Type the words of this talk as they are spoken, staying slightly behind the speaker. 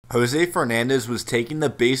Jose Fernandez was taking the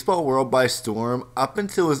baseball world by storm up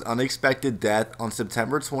until his unexpected death on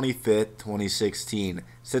September 25, 2016.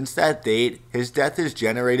 Since that date, his death has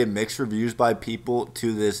generated mixed reviews by people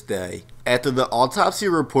to this day. After the autopsy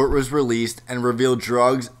report was released and revealed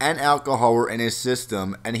drugs and alcohol were in his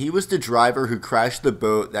system, and he was the driver who crashed the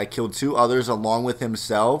boat that killed 2 others along with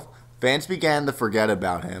himself, fans began to forget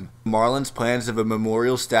about him. Marlins' plans of a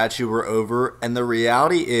memorial statue were over, and the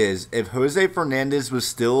reality is, if Jose Fernandez was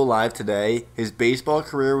still alive today, his baseball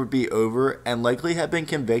career would be over and likely have been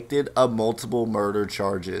convicted of multiple murder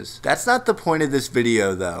charges. That's not the point of this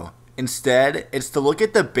video though. Instead, it's to look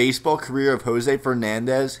at the baseball career of Jose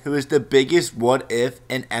Fernandez, who is the biggest what if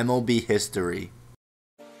in MLB history.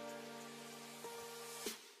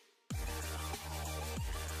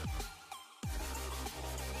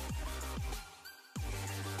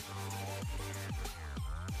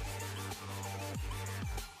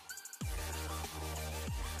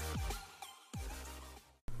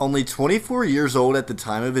 Only 24 years old at the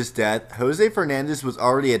time of his death, Jose Fernandez was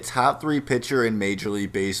already a top 3 pitcher in Major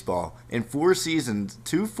League Baseball. In 4 seasons,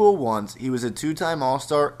 2 full ones, he was a 2-time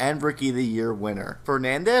All-Star and Rookie of the Year winner.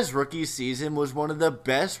 Fernandez's rookie season was one of the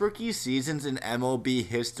best rookie seasons in MLB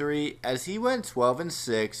history, as he went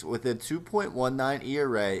 12-6 with a 2.19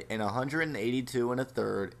 ERA in 182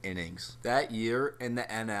 1/3 innings. That year, in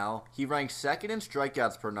the NL, he ranked 2nd in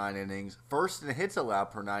strikeouts per 9 innings, 1st in hits allowed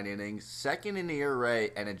per 9 innings, 2nd in ERA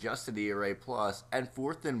and adjusted ERA plus, and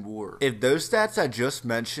 4th in WAR. If those stats I just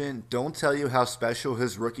mentioned don't tell you how special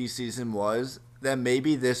his rookie season was, then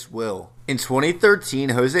maybe this will. In 2013,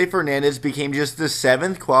 Jose Fernandez became just the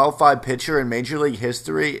 7th qualified pitcher in Major League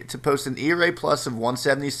history to post an ERA plus of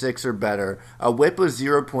 176 or better, a WHIP of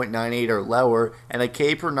 0.98 or lower, and a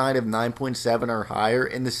K per 9 of 9.7 or higher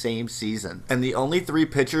in the same season. And the only 3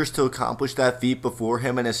 pitchers to accomplish that feat before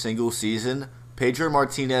him in a single season: Pedro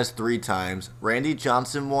Martinez 3 times, Randy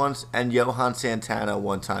Johnson once, and Johan Santana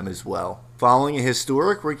 1 time as well. Following a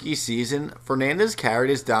historic rookie season, Fernandez carried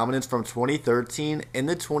his dominance from 2013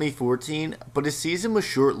 into 2014, but his season was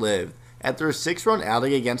short-lived. After a 6-run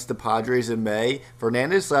outing against the Padres in May,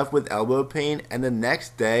 Fernandez left with elbow pain, and the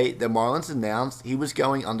next day, the Marlins announced he was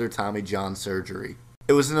going under Tommy John surgery.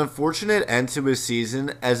 It was an unfortunate end to his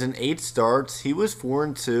season, as in 8 starts, he was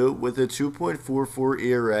 4-2 with a 2.44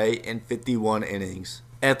 ERA in 51 innings.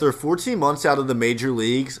 After 14 months out of the major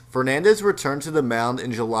leagues, Fernandez returned to the mound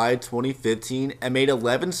in July 2015 and made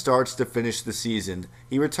 11 starts to finish the season.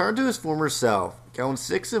 He returned to his former self, going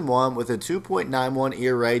 6-1 with a 2.91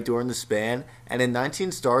 ERA during the span, and in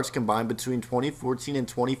 19 starts combined between 2014 and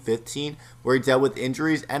 2015, where he dealt with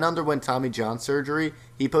injuries and underwent Tommy John surgery,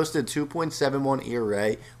 he posted 2.71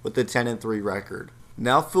 ERA with a 10-3 record.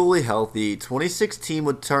 Now fully healthy, 2016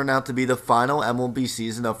 would turn out to be the final MLB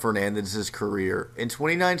season of Fernandez's career. In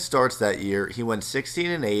 29 starts that year, he went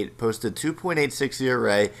 16-8, posted 2.86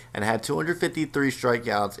 ERA, and had 253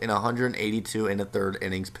 strikeouts in 182 1/3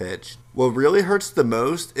 innings pitched. What really hurts the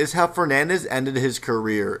most is how Fernandez ended his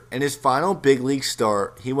career. In his final big league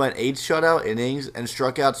start, he went 8 shutout innings and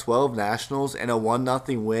struck out 12 Nationals in a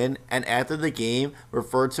 1-0 win, and after the game,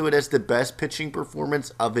 referred to it as the best pitching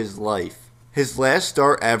performance of his life. His last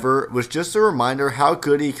start ever was just a reminder how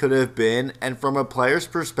good he could have been, and from a player's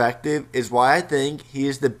perspective is why I think he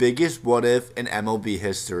is the biggest what if in MLB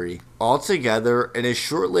history. Altogether, in his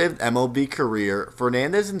short-lived MLB career,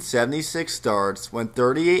 Fernandez in 76 starts went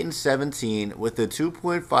 38-17 with a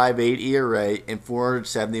 2.58 ERA in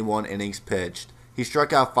 471 innings pitched. He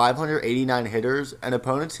struck out 589 hitters, and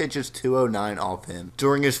opponents hit just 209 off him.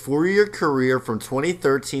 During his 4-year career from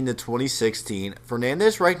 2013 to 2016,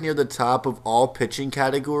 Fernandez ranked near the top of all pitching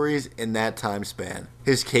categories in that time span.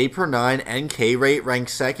 His K per 9 and K rate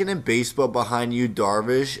ranked 2nd in baseball behind Yu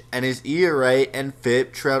Darvish, and his ERA and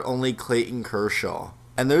FIP trailed only Clayton Kershaw.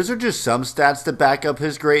 And those are just some stats to back up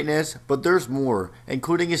his greatness, but there's more,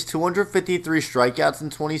 including his 253 strikeouts in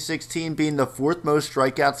 2016 being the 4th most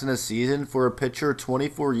strikeouts in a season for a pitcher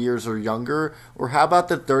 24 years or younger, or how about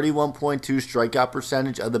the 31.2 strikeout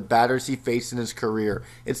percentage of the batters he faced in his career?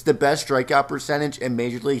 It's the best strikeout percentage in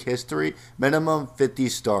Major League history, minimum 50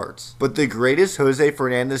 starts. But the greatest Jose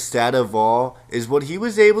Fernandez stat of all is what he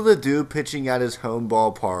was able to do pitching at his home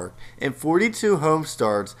ballpark. In 42 home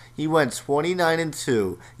starts, he went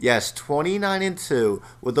 29-2. Yes, 29-2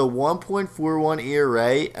 with a 1.41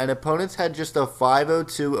 ERA, and opponents had just a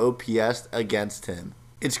 5.02 OPS against him.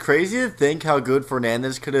 It's crazy to think how good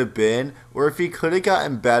Fernandez could have been, or if he could have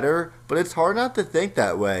gotten better, but it's hard not to think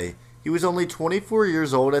that way. He was only 24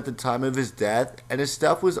 years old at the time of his death, and his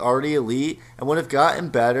stuff was already elite and would have gotten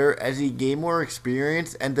better as he gained more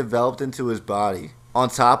experience and developed into his body. On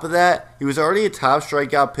top of that, he was already a top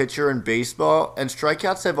strikeout pitcher in baseball, and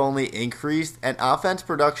strikeouts have only increased and offense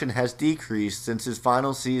production has decreased since his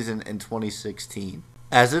final season in 2016.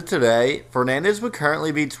 As of today, Fernandez would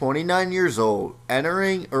currently be 29 years old,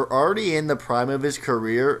 entering or already in the prime of his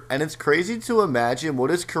career, and it's crazy to imagine what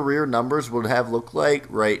his career numbers would have looked like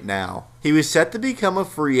right now. He was set to become a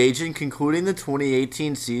free agent concluding the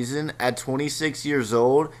 2018 season at 26 years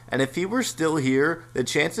old, and if he were still here, the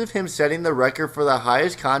chance of him setting the record for the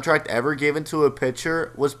highest contract ever given to a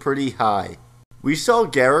pitcher was pretty high. We saw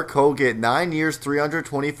Garrett Cole get 9 years,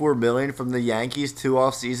 $324 million from the Yankees 2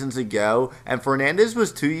 off seasons ago, and Fernandez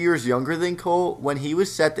was 2 years younger than Cole when he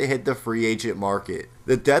was set to hit the free agent market.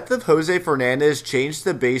 The death of Jose Fernandez changed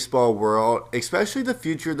the baseball world, especially the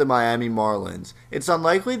future of the Miami Marlins. It's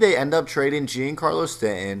unlikely they end up trading Giancarlo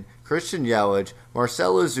Stanton, Christian Yelich,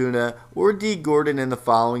 Marcell Ozuna, or D. Gordon in the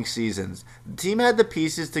following seasons. The team had the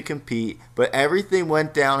pieces to compete, but everything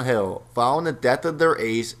went downhill following the death of their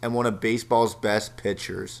ace and one of baseball's best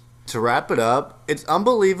pitchers. To wrap it up, it's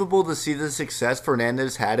unbelievable to see the success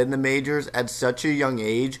Fernandez had in the majors at such a young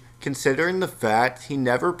age, considering the fact he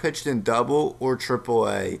never pitched in Double or Triple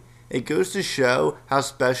A. It goes to show how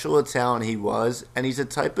special a talent he was, and he's a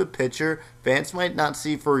type of pitcher fans might not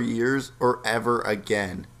see for years or ever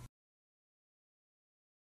again.